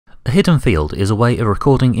A hidden field is a way of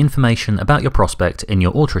recording information about your prospect in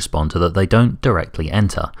your autoresponder that they don't directly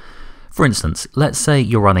enter. For instance, let's say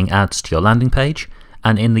you're running ads to your landing page,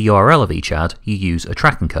 and in the URL of each ad you use a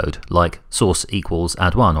tracking code like source equals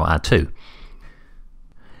ad1 or ad2.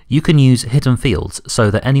 You can use hidden fields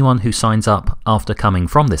so that anyone who signs up after coming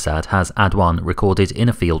from this ad has ad1 recorded in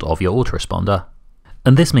a field of your autoresponder.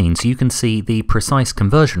 And this means you can see the precise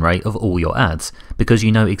conversion rate of all your ads, because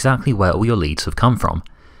you know exactly where all your leads have come from.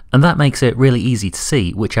 And that makes it really easy to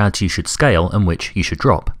see which ads you should scale and which you should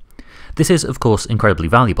drop. This is of course incredibly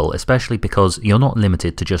valuable, especially because you're not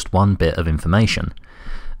limited to just one bit of information.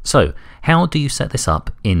 So, how do you set this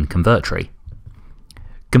up in Convertri?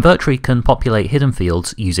 Convertri can populate hidden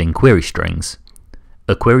fields using query strings.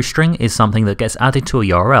 A query string is something that gets added to a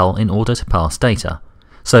URL in order to pass data.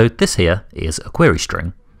 So this here is a query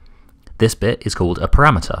string. This bit is called a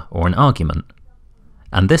parameter or an argument.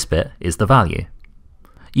 And this bit is the value.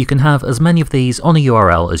 You can have as many of these on a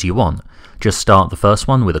URL as you want. Just start the first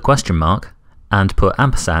one with a question mark and put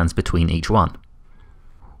ampersands between each one.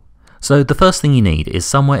 So the first thing you need is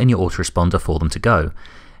somewhere in your autoresponder for them to go.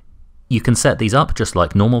 You can set these up just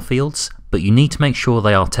like normal fields, but you need to make sure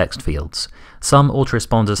they are text fields. Some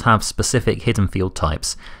autoresponders have specific hidden field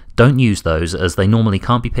types. Don't use those as they normally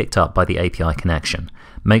can't be picked up by the API connection.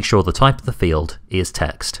 Make sure the type of the field is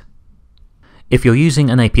text. If you're using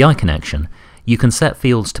an API connection, you can set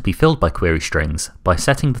fields to be filled by query strings by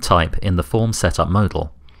setting the type in the form setup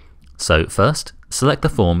modal. So first, select the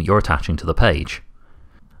form you're attaching to the page.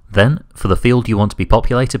 Then, for the field you want to be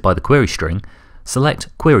populated by the query string,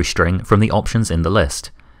 select query string from the options in the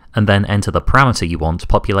list, and then enter the parameter you want to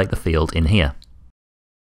populate the field in here.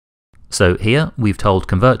 So here we've told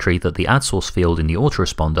Convertri that the ad source field in the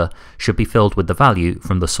autoresponder should be filled with the value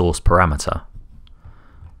from the source parameter.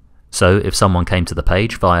 So if someone came to the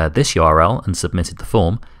page via this URL and submitted the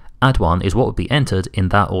form, ad1 is what would be entered in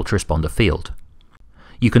that autoresponder field.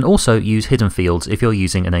 You can also use hidden fields if you're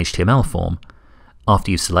using an HTML form.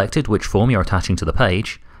 After you've selected which form you're attaching to the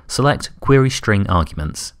page, select Query String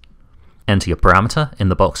Arguments. Enter your parameter in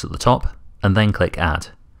the box at the top, and then click Add.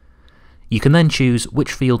 You can then choose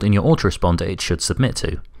which field in your autoresponder it should submit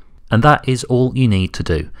to. And that is all you need to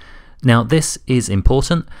do. Now this is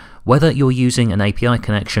important. Whether you're using an API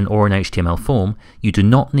connection or an HTML form, you do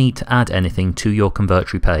not need to add anything to your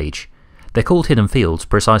Convertri page. They're called hidden fields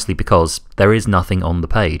precisely because there is nothing on the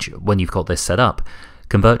page. When you've got this set up,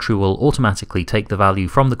 Convertri will automatically take the value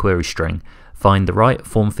from the query string, find the right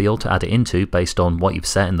form field to add it into based on what you've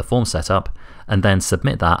set in the form setup, and then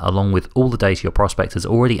submit that along with all the data your prospect has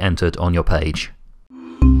already entered on your page.